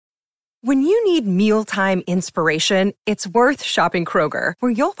When you need mealtime inspiration, it's worth shopping Kroger,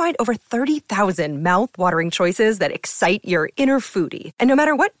 where you'll find over 30,000 mouth-watering choices that excite your inner foodie. And no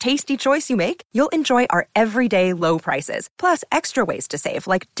matter what tasty choice you make, you'll enjoy our everyday low prices, plus extra ways to save,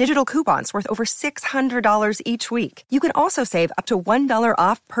 like digital coupons worth over $600 each week. You can also save up to $1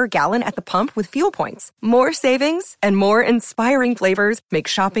 off per gallon at the pump with fuel points. More savings and more inspiring flavors make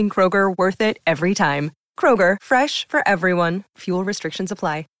shopping Kroger worth it every time. Kroger, fresh for everyone. Fuel restrictions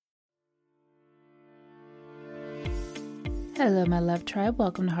apply. Hello, my love tribe.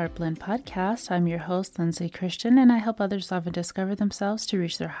 Welcome to Heartblend Podcast. I'm your host, Lindsay Christian, and I help others love and discover themselves to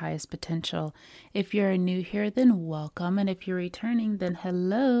reach their highest potential. If you're new here, then welcome. And if you're returning, then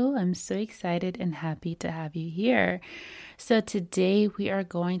hello. I'm so excited and happy to have you here. So today we are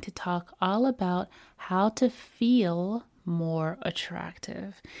going to talk all about how to feel more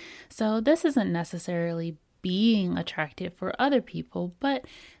attractive. So this isn't necessarily being attractive for other people, but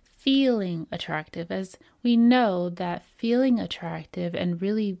feeling attractive, as we know that feeling attractive and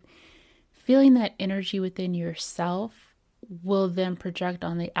really feeling that energy within yourself will then project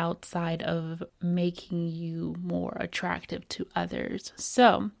on the outside of making you more attractive to others.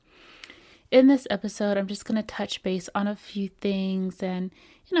 So in this episode, I'm just going to touch base on a few things and,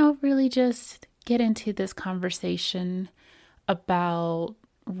 really just get into this conversation about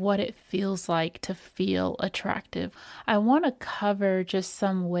what it feels like to feel attractive. I want to cover just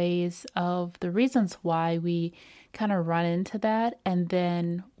some ways of the reasons why we kind of run into that, and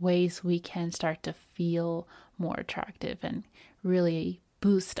then ways we can start to feel more attractive and really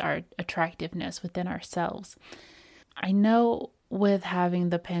boost our attractiveness within ourselves. I know with having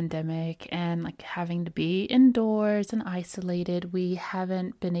the pandemic and having to be indoors and isolated, we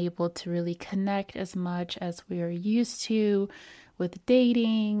haven't been able to really connect as much as we are used to with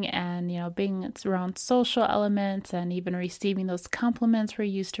dating and, being around social elements and even receiving those compliments we're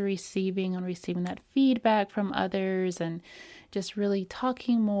used to receiving and receiving that feedback from others and just really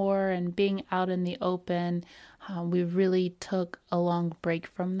talking more and being out in the open. We really took a long break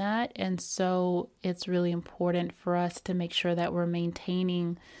from that. And so it's really important for us to make sure that we're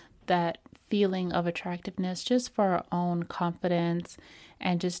maintaining that feeling of attractiveness just for our own confidence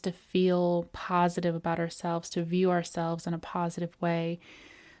and just to feel positive about ourselves, to view ourselves in a positive way.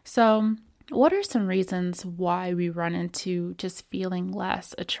 So what are some reasons why we run into just feeling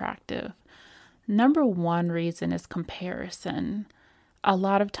less attractive? Number one reason is comparison. A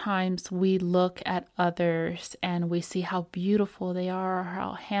lot of times we look at others and we see how beautiful they are, or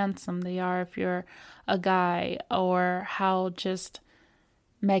how handsome they are if you're a guy, or how just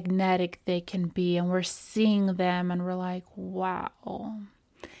magnetic they can be, and we're seeing them and we're like, wow.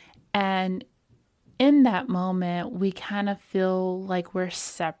 And in that moment, we kind of feel like we're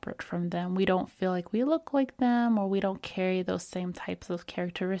separate from them. We don't feel like we look like them, or we don't carry those same types of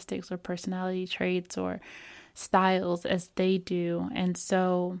characteristics or personality traits or styles as they do. And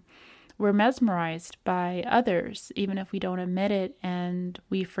so we're mesmerized by others, even if we don't admit it, and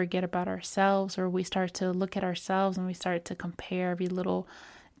we forget about ourselves, or we start to look at ourselves and we start to compare every little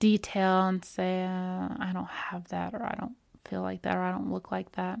detail and say, I don't have that, or I don't feel like that, or I don't look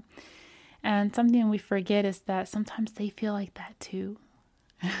like that. And something we forget is that sometimes they feel like that too,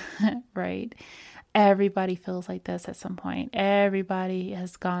 right? Everybody feels like this at some point. Everybody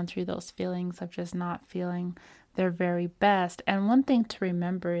has gone through those feelings of just not feeling their very best. And one thing to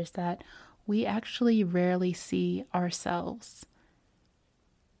remember is that we actually rarely see ourselves.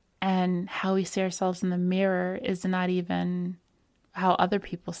 And how we see ourselves in the mirror is not even how other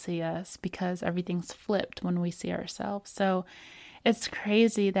people see us, because everything's flipped when we see ourselves. So it's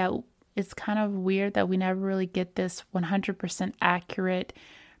crazy that it's kind of weird that we never really get this 100% accurate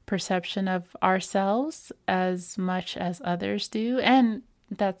perception of ourselves as much as others do. And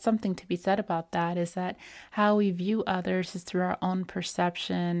that's something to be said about that, is that how we view others is through our own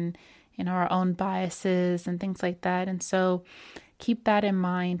perception, our own biases and things like that. And so keep that in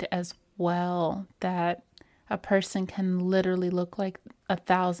mind as well, that a person can literally look like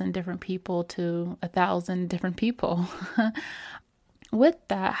 1,000 different people to 1,000 different people. With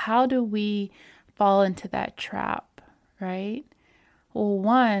that, how do we fall into that trap, right? Well,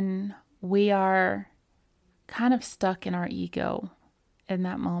 one, we are kind of stuck in our ego in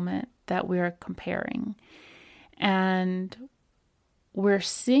that moment that we're comparing. And we're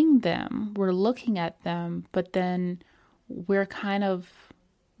seeing them, we're looking at them, but then we're kind of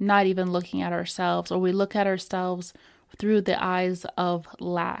not even looking at ourselves, or we look at ourselves through the eyes of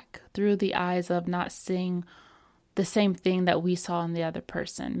lack, through the eyes of not seeing the same thing that we saw in the other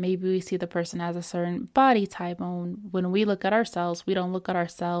person. Maybe we see the person as a certain body type, and when we look at ourselves, we don't look at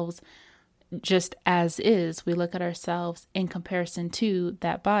ourselves just as is. We look at ourselves in comparison to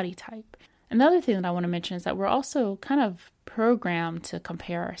that body type. Another thing that I want to mention is that we're also kind of programmed to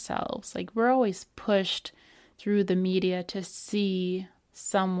compare ourselves. Like, we're always pushed through the media to see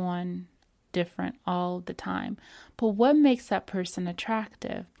someone different all the time. But what makes that person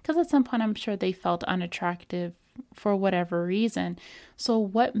attractive? Because at some point, I'm sure they felt unattractive for whatever reason. So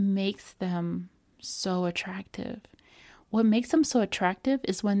what makes them so attractive? What makes them so attractive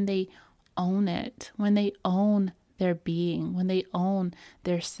is when they own it, when they own their being, when they own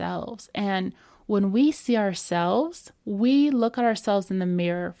their selves. And when we see ourselves, we look at ourselves in the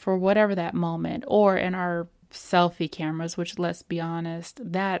mirror for whatever that moment, or in our selfie cameras, which, let's be honest,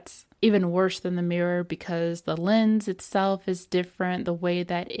 that's even worse than the mirror because the lens itself is different. The way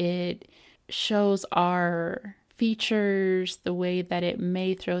that it shows our features, the way that it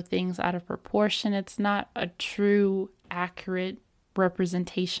may throw things out of proportion. It's not a true, accurate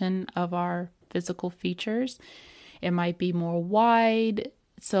representation of our physical features. It might be more wide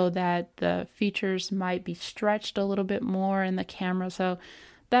so that the features might be stretched a little bit more in the camera. So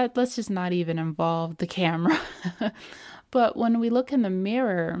that, let's just not even involve the camera. But when we look in the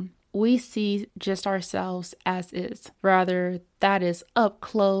mirror, we see just ourselves as is. Rather, that is up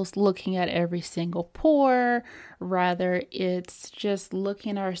close, looking at every single pore. Rather, it's just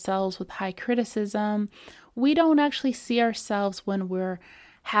looking at ourselves with high criticism. We don't actually see ourselves when we're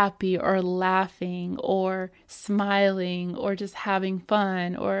happy or laughing or smiling or just having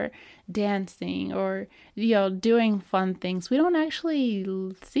fun or dancing or, doing fun things. We don't actually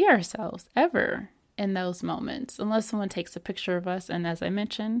see ourselves ever in those moments unless someone takes a picture of us. And as I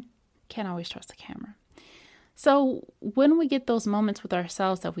mentioned, can't always trust the camera. So when we get those moments with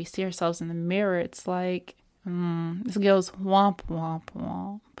ourselves that we see ourselves in the mirror, it's like, this goes womp, womp,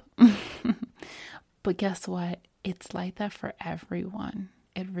 womp. But guess what? It's like that for everyone.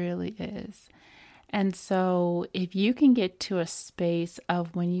 It really is. And so if you can get to a space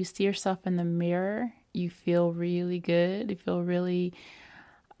of when you see yourself in the mirror, you feel really good, you feel really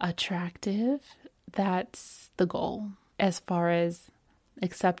attractive, that's the goal as far as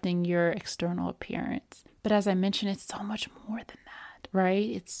accepting your external appearance. But as I mentioned, it's so much more than that, right?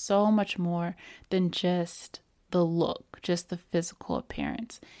 It's so much more than just the look, just the physical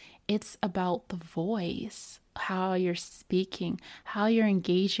appearance. It's about the voice, how you're speaking, how you're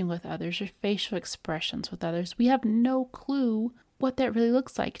engaging with others, your facial expressions with others. We have no clue what that really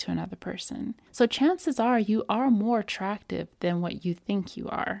looks like to another person. So chances are you are more attractive than what you think you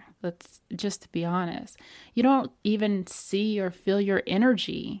are. Let's just to be honest. You don't even see or feel your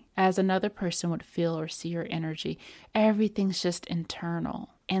energy as another person would feel or see your energy. Everything's just internal.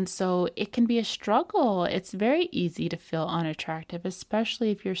 And so it can be a struggle. It's very easy to feel unattractive,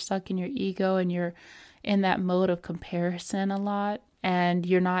 especially if you're stuck in your ego and you're in that mode of comparison a lot, and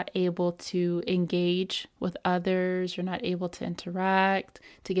you're not able to engage with others. You're not able to interact,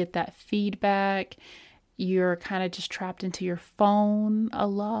 to get that feedback. You're kind of just trapped into your phone a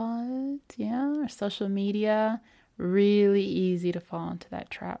lot. Or social media. Really easy to fall into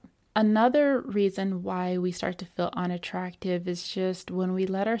that trap. Another reason why we start to feel unattractive is just when we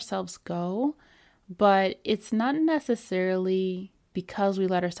let ourselves go, but it's not necessarily because we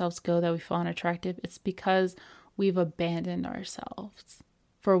let ourselves go that we feel unattractive. It's because we've abandoned ourselves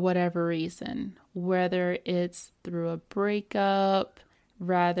for whatever reason, whether it's through a breakup,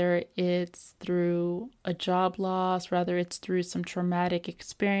 rather it's through a job loss, rather it's through some traumatic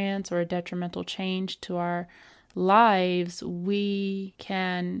experience or a detrimental change to our lives. We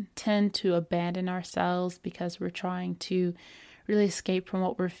can tend to abandon ourselves because we're trying to really escape from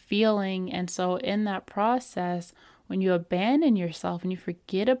what we're feeling. And so in that process, when you abandon yourself and you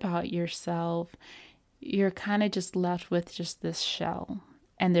forget about yourself, you're kind of just left with just this shell.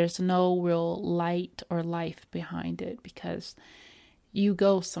 And there's no real light or life behind it because you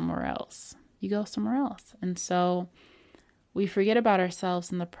go somewhere else. And so we forget about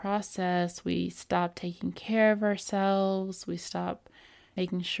ourselves in the process. We stop taking care of ourselves. We stop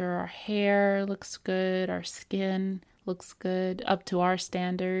making sure our hair looks good, our skin looks good, up to our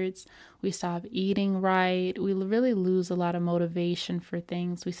standards. We stop eating right. We really lose a lot of motivation for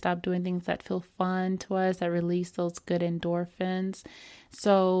things. We stop doing things that feel fun to us, that release those good endorphins.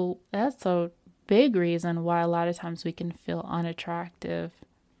 So that's a big reason why a lot of times we can feel unattractive.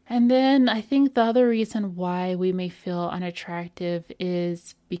 And then I think the other reason why we may feel unattractive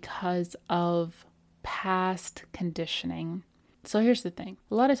is because of past conditioning. So here's the thing.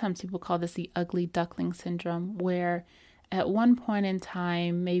 A lot of times people call this the ugly duckling syndrome, where at one point in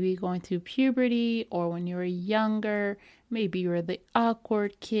time, maybe going through puberty or when you were younger, maybe you were the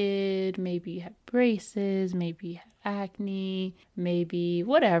awkward kid, maybe you had braces, maybe you had acne, maybe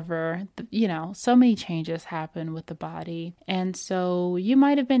whatever, so many changes happen with the body. And so you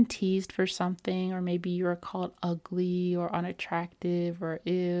might have been teased for something, or maybe you were called ugly or unattractive or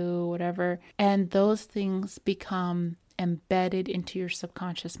ew, whatever. And those things become embedded into your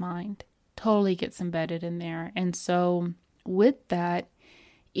subconscious mind. Totally gets embedded in there. And so with that,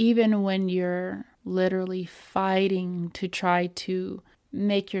 even when you're literally fighting to try to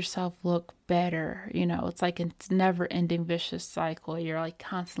make yourself look better, it's like a never-ending vicious cycle. You're like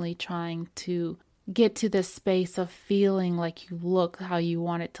constantly trying to get to this space of feeling like you look how you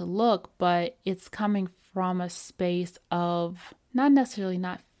want it to look, but it's coming from a space of not necessarily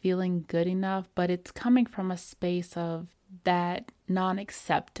not feeling good enough, but it's coming from a space of that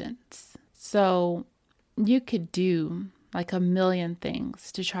non-acceptance. So you could do like a million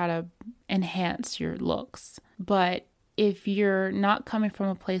things to try to enhance your looks. But if you're not coming from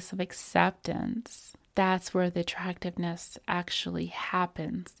a place of acceptance, that's where the attractiveness actually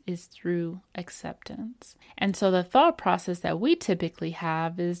happens, is through acceptance. And so the thought process that we typically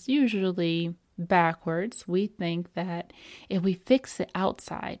have is usually backwards. We think that if we fix the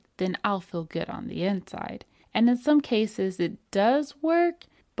outside, then I'll feel good on the inside. And in some cases it does work,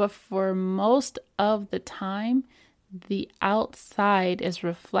 but for most of the time, the outside is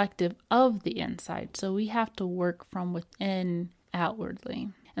reflective of the inside. So we have to work from within outwardly.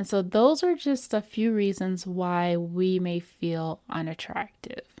 And so those are just a few reasons why we may feel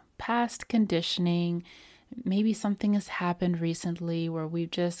unattractive. Past conditioning, maybe something has happened recently where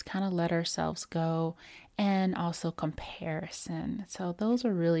we've just kind of let ourselves go, and also comparison. So those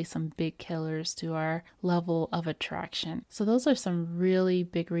are really some big killers to our level of attraction. So those are some really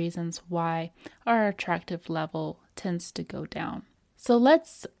big reasons why our attractive level tends to go down. So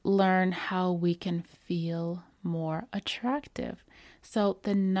let's learn how we can feel more attractive. So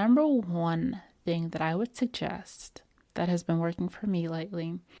the number one thing that I would suggest that has been working for me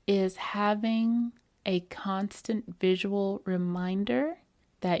lately is having a constant visual reminder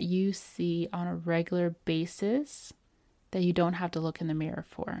that you see on a regular basis that you don't have to look in the mirror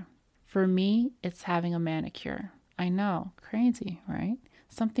for. For me, it's having a manicure. I know, crazy, right?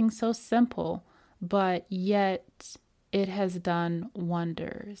 Something so simple, but yet it has done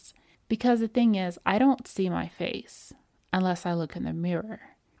wonders. Because the thing is, I don't see my face unless I look in the mirror.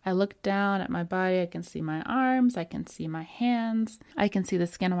 I look down at my body, I can see my arms, I can see my hands, I can see the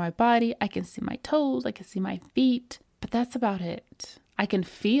skin on my body, I can see my toes, I can see my feet, but that's about it. I can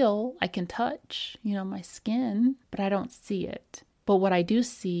feel, I can touch, my skin, but I don't see it. But what I do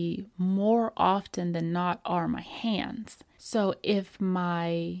see more often than not are my hands. So if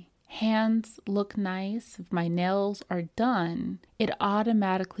my hands look nice, if my nails are done, it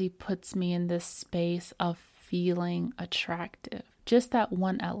automatically puts me in this space of feeling attractive. Just that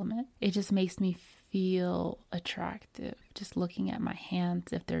one element. It just makes me feel attractive, just looking at my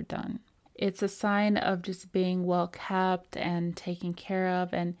hands if they're done. It's a sign of just being well kept and taken care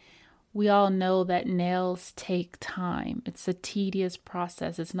of. And we all know that nails take time. It's a tedious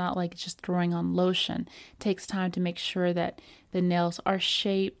process. It's not like just throwing on lotion. It takes time to make sure that the nails are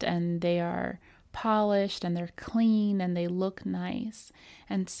shaped and they are polished and they're clean and they look nice.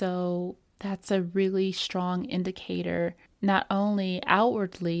 And so that's a really strong indicator, not only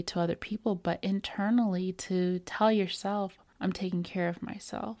outwardly to other people, but internally to tell yourself, I'm taking care of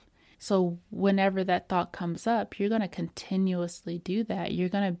myself. So whenever that thought comes up, you're going to continuously do that. You're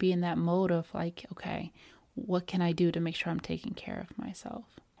going to be in that mode of like, okay, what can I do to make sure I'm taking care of myself?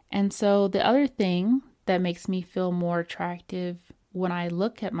 And so the other thing that makes me feel more attractive when I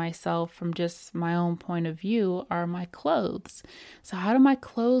look at myself from just my own point of view are my clothes. So how do my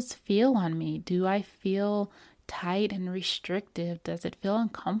clothes feel on me? Do I feel tight and restrictive? Does it feel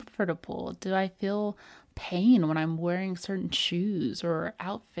uncomfortable? Do I feel pain when I'm wearing certain shoes or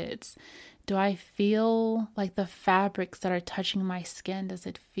outfits? Do I feel like the fabrics that are touching my skin, does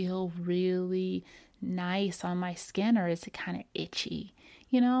it feel really nice on my skin, or is it kind of itchy?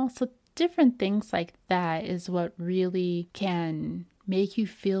 So different things like that is what really can make you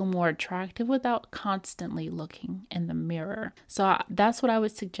feel more attractive without constantly looking in the mirror. So that's what I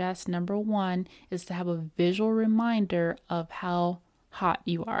would suggest. Number one is to have a visual reminder of how hot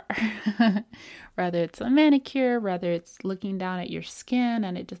you are. Whether it's a manicure, whether it's looking down at your skin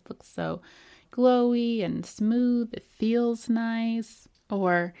and it just looks so glowy and smooth, it feels nice,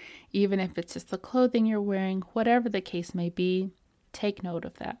 or even if it's just the clothing you're wearing, whatever the case may be, take note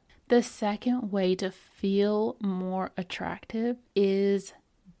of that. The second way to feel more attractive is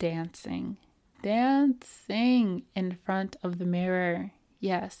dancing. Dancing in front of the mirror.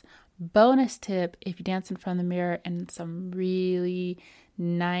 Yes. Bonus tip, if you dance in front of the mirror in some really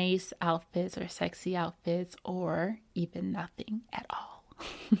nice outfits or sexy outfits, or even nothing at all.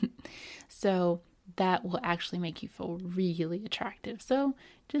 So that will actually make you feel really attractive. So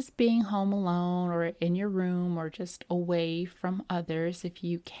just being home alone or in your room or just away from others if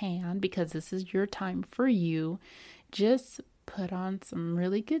you can, because this is your time for you, just put on some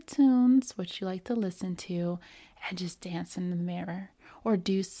really good tunes, what you like to listen to, and just dance in the mirror or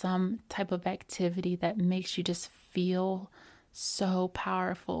do some type of activity that makes you just feel so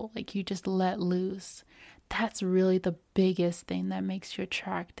powerful, like you just let loose. That's really the biggest thing that makes you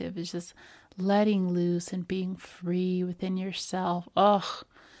attractive, is just letting loose and being free within yourself. Ugh,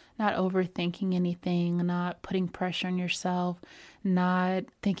 not overthinking anything, not putting pressure on yourself, not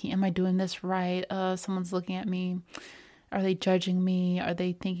thinking, am I doing this right? Someone's looking at me. Are they judging me? Are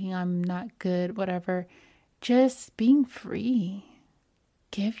they thinking I'm not good? Whatever. Just being free.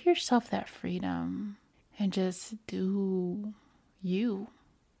 Give yourself that freedom and just do you,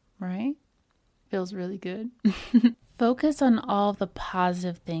 right? Feels really good. Focus on all the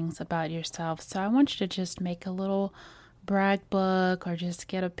positive things about yourself. So I want you to just make a little brag book or just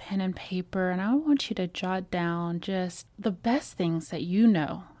get a pen and paper, and I want you to jot down just the best things that you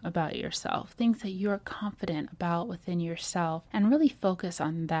know about yourself, things that you are confident about within yourself, and really focus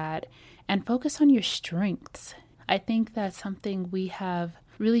on that and focus on your strengths. I think that's something we have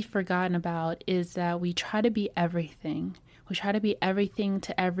really forgotten about, is that we try to be everything. We try to be everything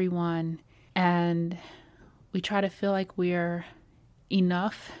to everyone, and we try to feel like we're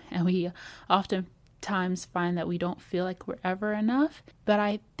enough, and we oftentimes find that we don't feel like we're ever enough. But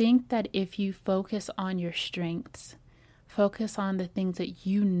I think that if you focus on your strengths, focus on the things that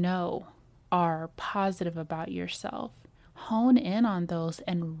you know are positive about yourself, hone in on those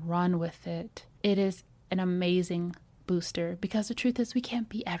and run with it. It is an amazing booster, because the truth is we can't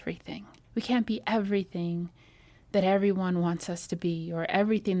be everything. We can't be everything that everyone wants us to be or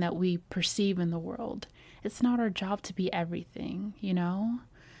everything that we perceive in the world. It's not our job to be everything, you know?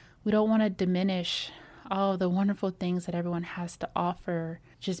 We don't want to diminish all the wonderful things that everyone has to offer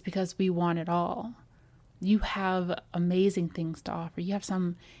just because we want it all. You have amazing things to offer. You have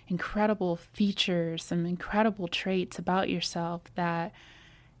some incredible features, some incredible traits about yourself that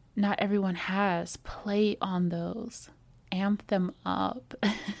not everyone has. Play on those, amp them up,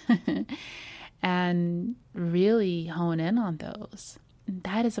 and really hone in on those.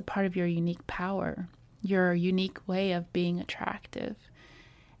 That is a part of your unique power, your unique way of being attractive.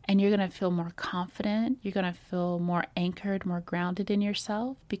 And you're going to feel more confident. You're going to feel more anchored, more grounded in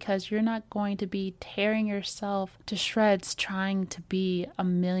yourself, because you're not going to be tearing yourself to shreds trying to be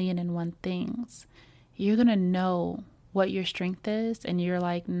 1,000,001 things. You're going to know what your strength is, and you're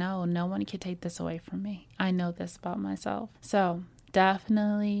like, no one can take this away from me. I know this about myself. So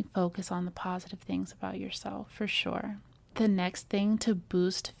definitely focus on the positive things about yourself, for sure. The next thing to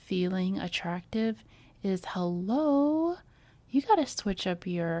boost feeling attractive is, you got to switch up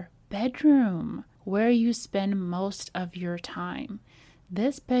your bedroom, where you spend most of your time.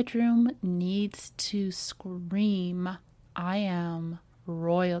 This bedroom needs to scream, I am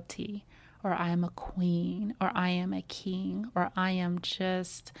royalty, or I am a queen, or I am a king, or I am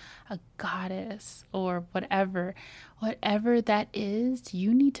just a goddess, or whatever. Whatever that is,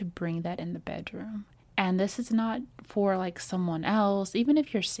 you need to bring that in the bedroom. And this is not for like someone else. Even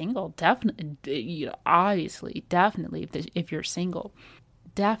if you're single, definitely, if you're single,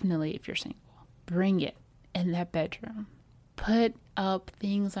 bring it in that bedroom. Put up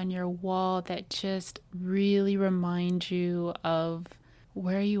things on your wall that just really remind you of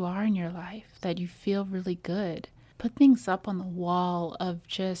where you are in your life, that you feel really good. Put things up on the wall of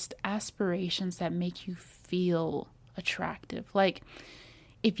just aspirations that make you feel attractive. Like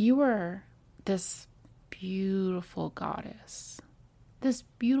if you were this beautiful goddess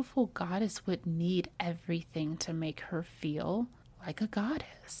would need everything to make her feel like a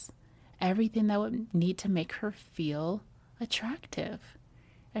goddess. Everything that would need to make her feel attractive.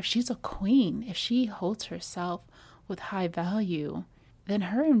 If she's a queen, if she holds herself with high value, then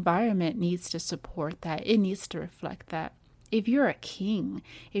her environment needs to support that. It needs to reflect that. If you're a king,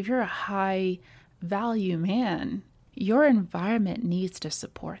 if you're a high value man, your environment needs to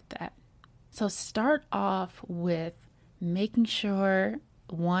support that. So start off with making sure,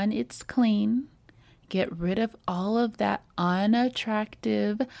 one, it's clean. Get rid of all of that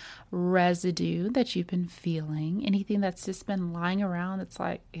unattractive residue that you've been feeling. Anything that's just been lying around that's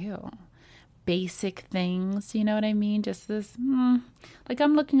like, ew. Basic things, you know what I mean? Just this, like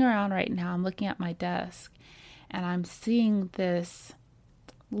I'm looking around right now. I'm looking at my desk and I'm seeing this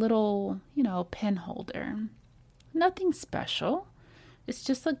little, pen holder. Nothing special. It's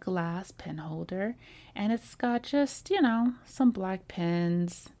just a glass pen holder, and it's got just, some black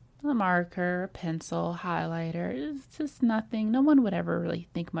pens, a marker, a pencil, highlighter. It's just nothing. No one would ever really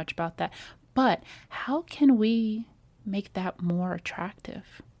think much about that. But how can we make that more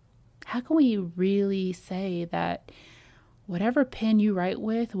attractive? How can we really say that whatever pen you write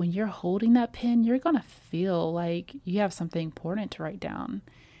with, when you're holding that pen, you're going to feel like you have something important to write down.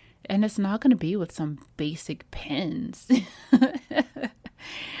 And it's not going to be with some basic pens.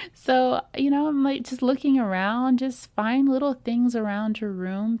 So, I'm like just looking around, just find little things around your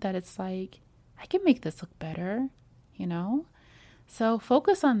room that it's like, I can make this look better, So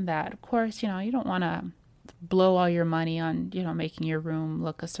focus on that. Of course, you don't want to blow all your money on, making your room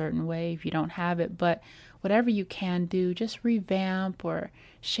look a certain way if you don't have it. But whatever you can do, just revamp or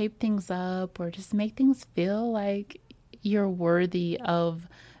shape things up or just make things feel like you're worthy of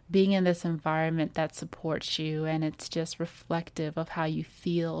being in this environment that supports you, and it's just reflective of how you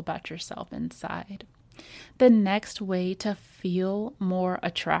feel about yourself inside. The next way to feel more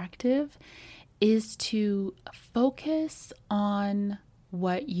attractive is to focus on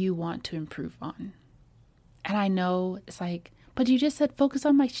what you want to improve on. And I know it's like, but you just said focus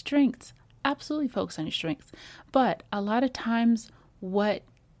on my strengths. Absolutely focus on your strengths. But a lot of times what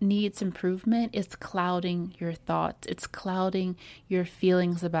needs improvement is clouding your thoughts. It's clouding your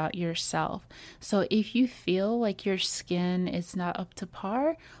feelings about yourself. So if you feel like your skin is not up to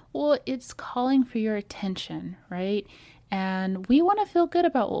par, well, it's calling for your attention, right? And we want to feel good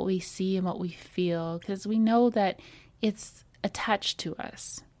about what we see and what we feel because we know that it's attached to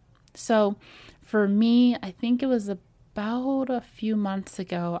us. So for me, I think it was about a few months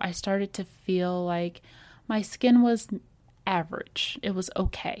ago, I started to feel like my skin was average. It was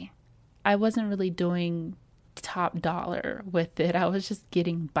okay. I wasn't really doing top dollar with it. I was just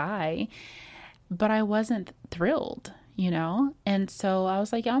getting by, but I wasn't thrilled, And so I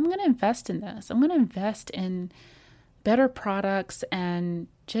was like, I'm going to invest in this. I'm going to invest in better products and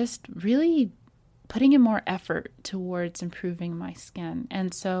just really putting in more effort towards improving my skin.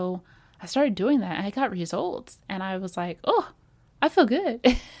 And so I started doing that and I got results and I was like, oh, I feel good.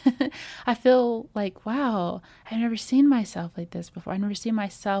 I feel like, wow, I've never seen myself like this before. I've never seen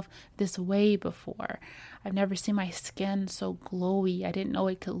myself this way before. I've never seen my skin so glowy. I didn't know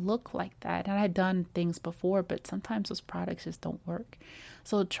it could look like that. And I'd done things before, but sometimes those products just don't work.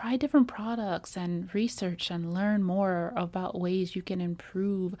 So try different products and research and learn more about ways you can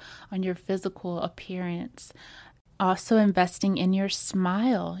improve on your physical appearance. Also investing in your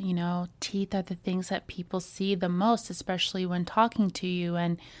smile. Teeth are the things that people see the most, especially when talking to you.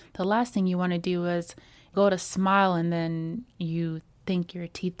 And the last thing you want to do is go to smile and then you think your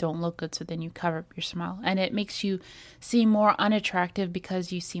teeth don't look good, so then you cover up your smile. And it makes you seem more unattractive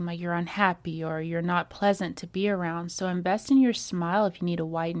because you seem like you're unhappy or you're not pleasant to be around. So invest in your smile if you need to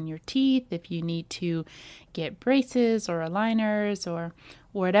whiten your teeth, if you need to get braces or aligners or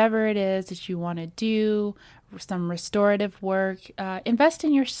whatever it is that you want to do, some restorative work. Invest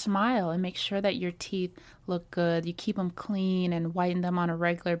in your smile and make sure that your teeth look good. You keep them clean and whiten them on a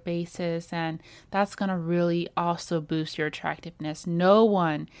regular basis, and that's going to really also boost your attractiveness. No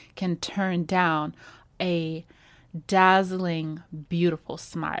one can turn down a dazzling, beautiful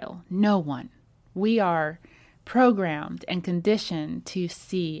smile. No one. We are programmed and conditioned to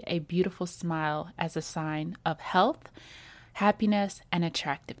see a beautiful smile as a sign of health, happiness, and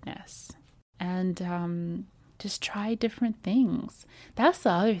attractiveness. And just try different things. That's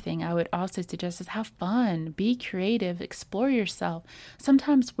the other thing I would also suggest is have fun, be creative, explore yourself.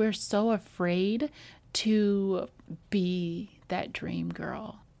 Sometimes we're so afraid to be that dream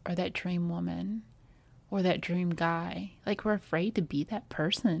girl or that dream woman or that dream guy. Like we're afraid to be that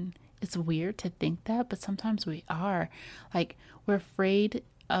person. It's weird to think that, but sometimes we are. Like we're afraid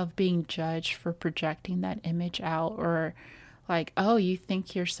of being judged for projecting that image out, or like, oh, you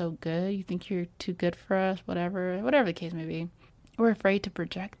think you're so good? You think you're too good for us? Whatever the case may be. We're afraid to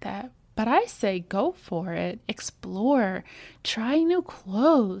project that. But I say go for it. Explore. Try new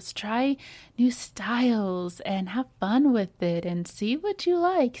clothes. Try new styles and have fun with it and see what you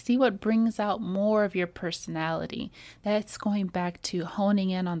like. See what brings out more of your personality. That's going back to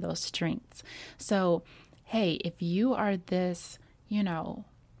honing in on those strengths. So, hey, if you are this,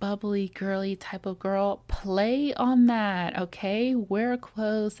 bubbly, girly type of girl, play on that, okay? Wear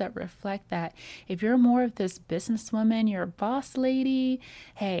clothes that reflect that. If you're more of this businesswoman, you're a boss lady,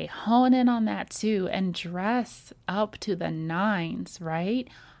 hey, hone in on that too and dress up to the nines, right?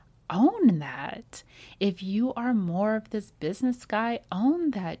 Own that. If you are more of this business guy, own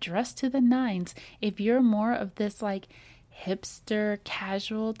that. Dress to the nines. If you're more of this like hipster,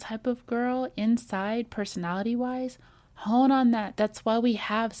 casual type of girl inside, personality-wise, Hone on that. That's why we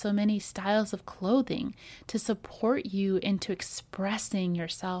have so many styles of clothing, to support you into expressing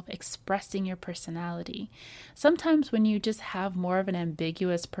yourself, expressing your personality. Sometimes when you just have more of an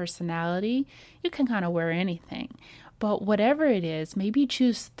ambiguous personality, you can kind of wear anything. But whatever it is, maybe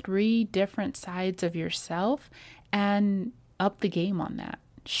choose 3 different sides of yourself and up the game on that.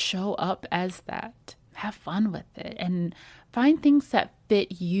 Show up as that. Have fun with it and find things that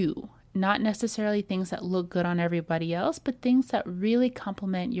fit you. Not necessarily things that look good on everybody else, but things that really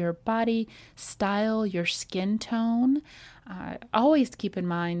complement your body style, your skin tone. Always keep in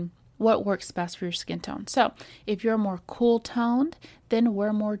mind what works best for your skin tone. So if you're more cool toned, then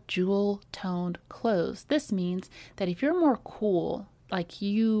wear more jewel toned clothes. This means that if you're more cool, like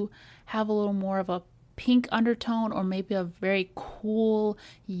you have a little more of a pink undertone or maybe a very cool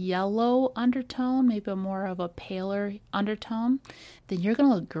yellow undertone, maybe a more of a paler undertone, then you're going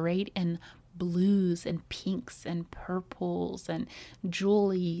to look great in blues and pinks and purples and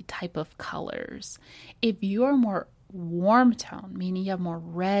jewelry type of colors. If you're more warm tone, meaning you have more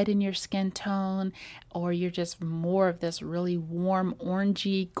red in your skin tone, or you're just more of this really warm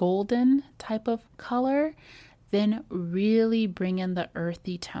orangey golden type of color, then really bring in the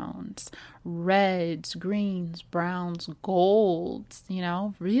earthy tones, reds, greens, browns, golds,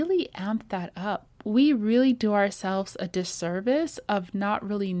 really amp that up. We really do ourselves a disservice of not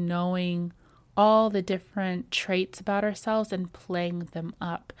really knowing all the different traits about ourselves and playing them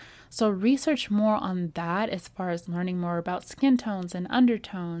up. So research more on that as far as learning more about skin tones and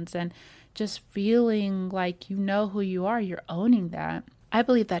undertones and just feeling like you know who you are, you're owning that. I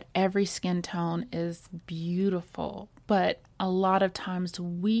believe that every skin tone is beautiful, but a lot of times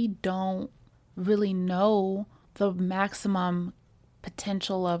we don't really know the maximum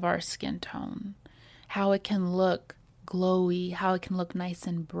potential of our skin tone, how it can look glowy, how it can look nice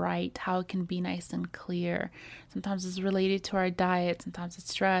and bright, how it can be nice and clear. Sometimes it's related to our diet, sometimes it's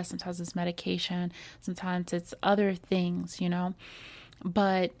stress, sometimes it's medication, sometimes it's other things,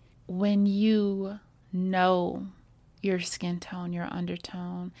 But when you know your skin tone, your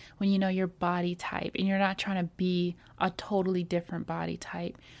undertone, when you know your body type and you're not trying to be a totally different body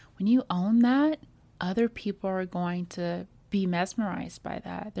type, when you own that, other people are going to be mesmerized by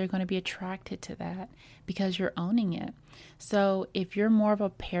that. They're going to be attracted to that because you're owning it. So if you're more of a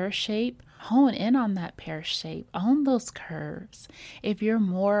pear shape, hone in on that pear shape. Own those curves. If you're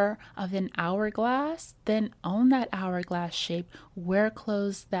more of an hourglass, then own that hourglass shape. Wear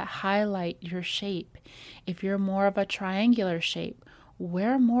clothes that highlight your shape. If you're more of a triangular shape,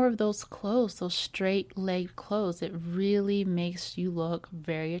 wear more of those clothes, those straight-legged clothes. It really makes you look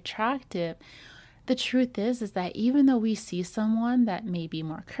very attractive. The truth is that even though we see someone that may be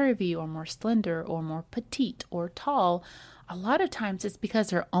more curvy or more slender or more petite or tall, a lot of times it's because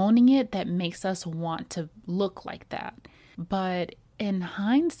they're owning it that makes us want to look like that. But in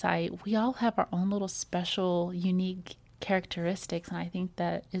hindsight, we all have our own little special, unique characteristics, and I think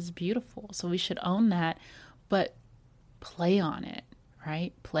that is beautiful. So we should own that, but play on it,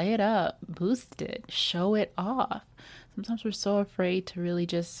 right? Play it up, boost it, show it off. Sometimes we're so afraid to really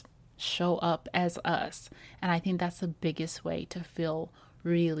just show up as us. And I think that's the biggest way to feel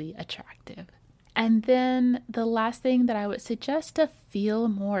really attractive. And then the last thing that I would suggest to feel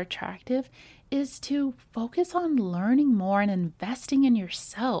more attractive is to focus on learning more and investing in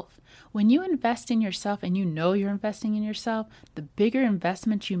yourself. When you invest in yourself and you know you're investing in yourself, the bigger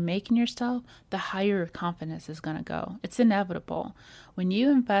investment you make in yourself, the higher your confidence is going to go. It's inevitable. When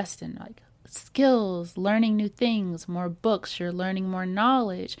you invest in skills, learning new things, more books, you're learning more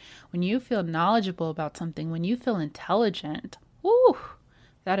knowledge. When you feel knowledgeable about something, when you feel intelligent,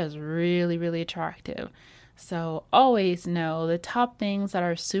 that is really, really attractive. So always know the top things that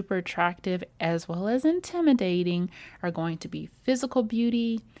are super attractive as well as intimidating are going to be physical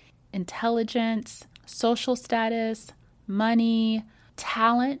beauty, intelligence, social status, money,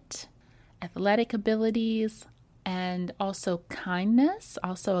 talent, athletic abilities, and also kindness,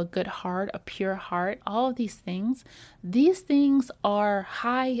 also a good heart, a pure heart, all of these things are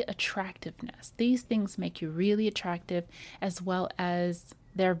high attractiveness. These things make you really attractive as well as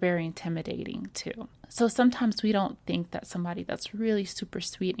they're very intimidating too. So sometimes we don't think that somebody that's really super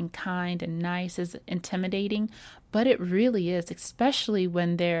sweet and kind and nice is intimidating, but it really is, especially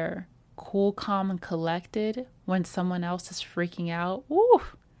when they're cool, calm, and collected. When someone else is freaking out,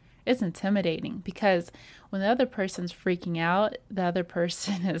 it's intimidating, because when the other person's freaking out, the other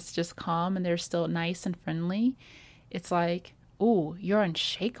person is just calm and they're still nice and friendly. It's like, you're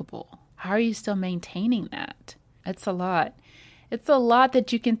unshakable. How are you still maintaining that? It's a lot. It's a lot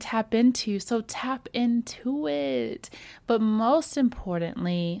that you can tap into, so tap into it. But most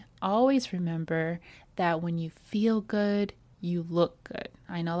importantly, always remember that when you feel good, you look good.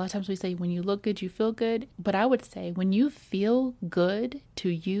 I know a lot of times we say when you look good, you feel good, but I would say when you feel good to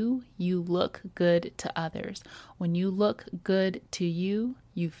you, you look good to others. When you look good to you,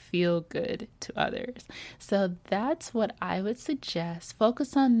 you feel good to others. So that's what I would suggest.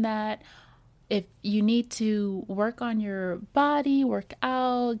 Focus on that. If you need to work on your body, work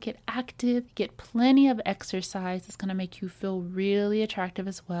out, get active, get plenty of exercise, it's going to make you feel really attractive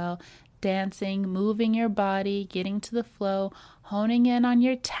as well. Dancing, moving your body, getting to the flow, honing in on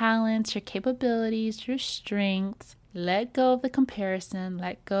your talents, your capabilities, your strengths. Let go of the comparison,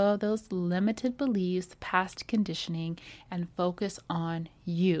 let go of those limited beliefs, past conditioning, and focus on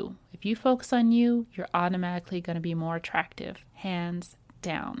you. If you focus on you, you're automatically going to be more attractive, hands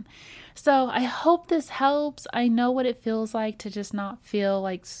down. So I hope this helps. I know what it feels like to just not feel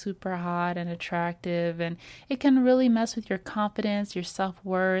like super hot and attractive, and it can really mess with your confidence, your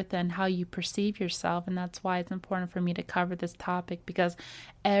self-worth, and how you perceive yourself. And that's why it's important for me to cover this topic, because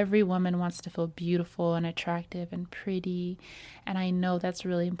every woman wants to feel beautiful and attractive and pretty, and I know that's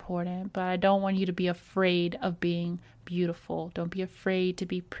really important, but I don't want you to be afraid of being beautiful. Don't be afraid to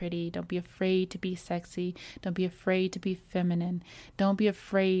be pretty. Don't be afraid to be sexy. Don't be afraid to be feminine. Don't be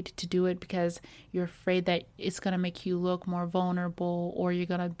afraid to do it because you're afraid that it's going to make you look more vulnerable, or you're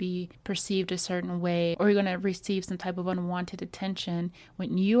going to be perceived a certain way, or you're going to receive some type of unwanted attention.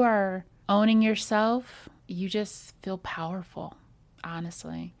 When you are owning yourself, you just feel powerful,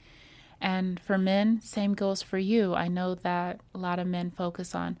 honestly. And for men, same goes for you. I know that a lot of men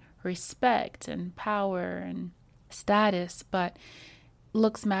focus on respect and power and status, but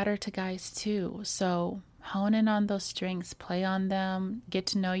looks matter to guys too. So hone in on those strengths, play on them, get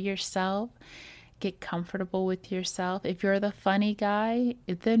to know yourself, get comfortable with yourself. If you're the funny guy,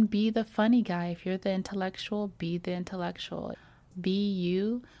 then be the funny guy. If you're the intellectual, be the intellectual. Be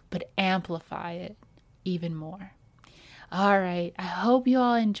you, but amplify it even more. All right. I hope you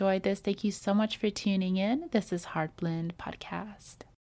all enjoyed this. Thank you so much for tuning in. This is Heart Blend Podcast.